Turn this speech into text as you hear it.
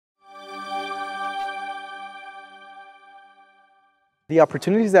The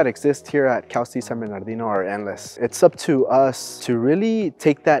opportunities that exist here at Cal State San Bernardino are endless. It's up to us to really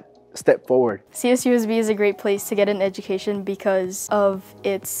take that step forward. CSUSB is a great place to get an education because of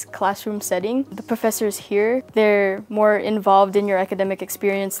its classroom setting. The professors here, they're more involved in your academic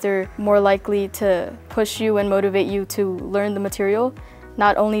experience. They're more likely to push you and motivate you to learn the material,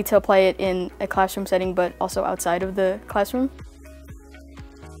 not only to apply it in a classroom setting, but also outside of the classroom.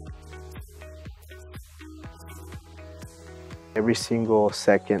 Every single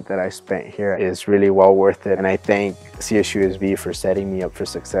second that I spent here is really well worth it, and I thank CSUSB for setting me up for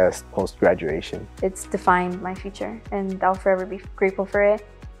success post-graduation. It's defined my future, and I'll forever be grateful for it.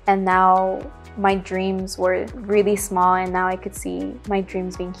 And now my dreams were really small, and now I could see my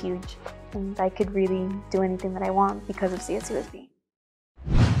dreams being huge, and I could really do anything that I want because of CSUSB.